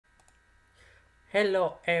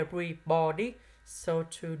Hello everybody. So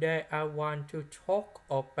today I want to talk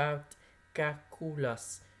about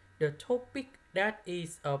calculus. The topic that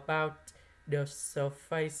is about the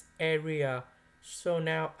surface area. So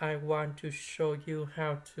now I want to show you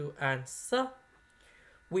how to answer.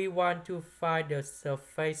 We want to find the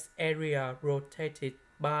surface area rotated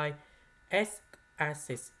by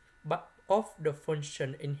x-axis of the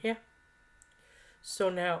function in here. So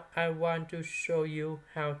now I want to show you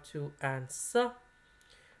how to answer.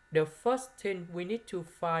 The first thing we need to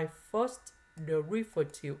find first the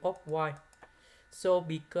derivative of y. So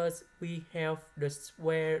because we have the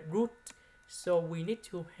square root, so we need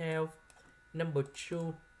to have number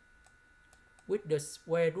 2 with the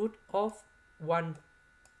square root of 1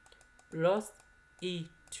 plus e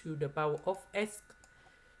to the power of x.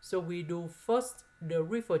 So we do first the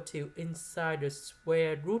derivative inside the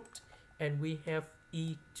square root and we have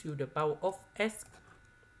e to the power of x.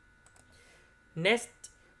 Next,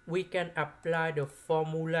 we can apply the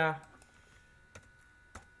formula.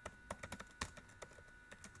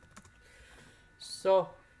 So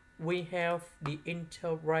we have the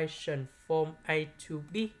integration from a to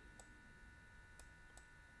b,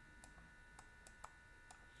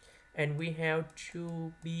 and we have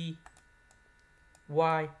 2b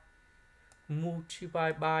y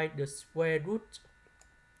multiplied by the square root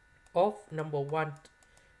of number 1,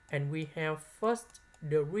 and we have first the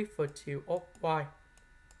derivative of y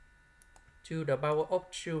to the power of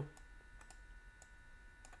 2.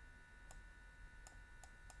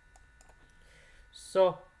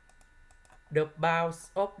 So the bounds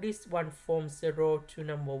of this one from 0 to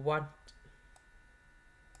number 1.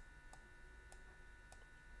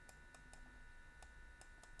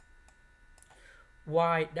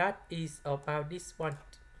 Y that is about this one.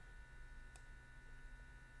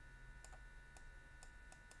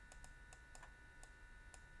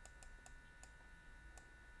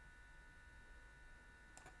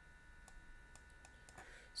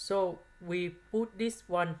 So we put this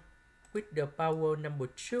one with the power number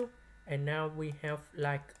 2, and now we have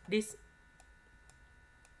like this.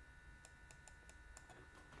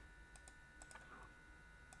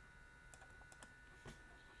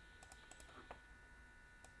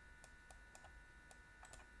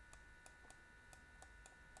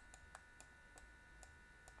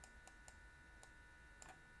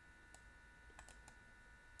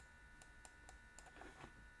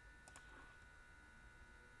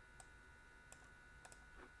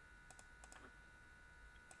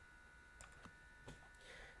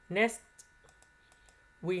 Next,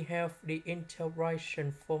 we have the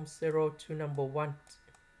integration from 0 to number 1.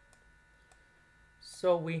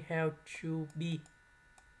 So we have 2b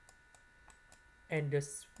and the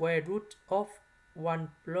square root of 1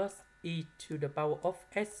 plus e to the power of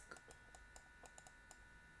x.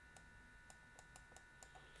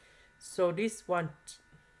 So this one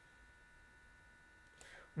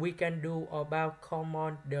we can do about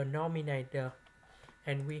common denominator,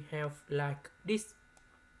 and we have like this.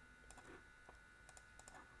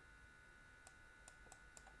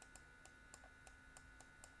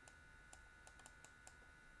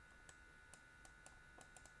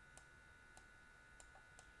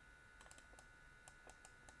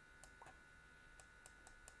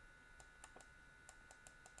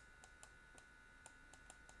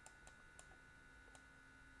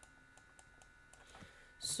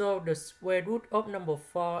 So the square root of number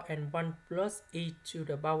 4 and 1 plus e to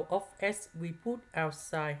the power of x we put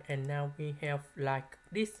outside, and now we have like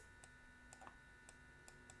this.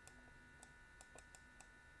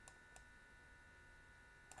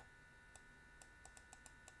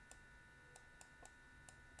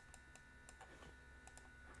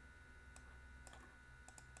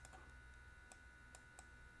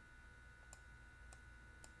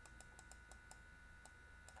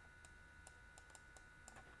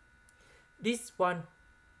 This one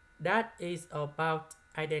that is about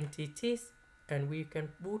identities, and we can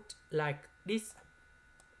put like this.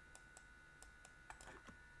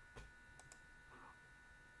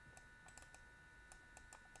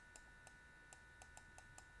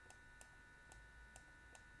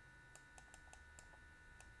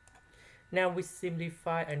 Now we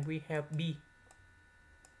simplify and we have b.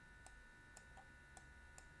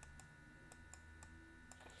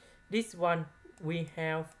 This one we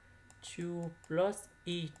have 2 plus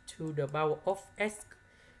e to the power of x,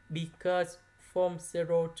 because from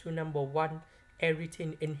 0 to number 1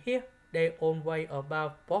 everything in here they always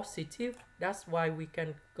about positive. That's why we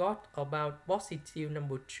can got about positive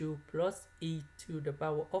number 2 plus e to the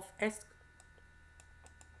power of x.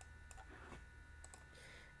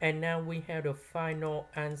 And now we have the final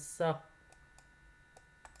answer.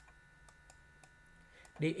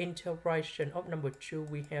 The integration of number 2,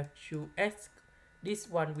 we have 2x. This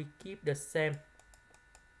one we keep the same.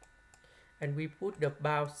 And we put the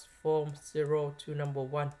bounds from 0 to number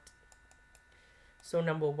 1. So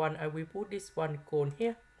number 1, I will put this one cone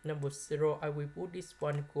here. Number 0, I will put this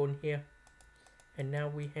one cone here. And now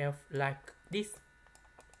we have like this.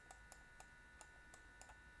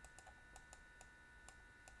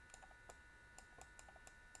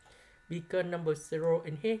 Because number 0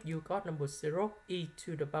 in here, you got number 0, e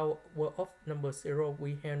to the power of number 0,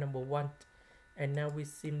 we have number 1. And now we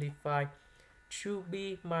simplify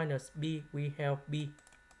 2b minus b, we have b.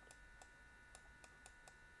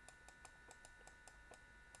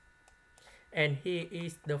 And here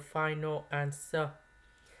is the final answer.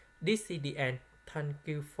 This is the end. Thank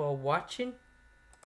you for watching.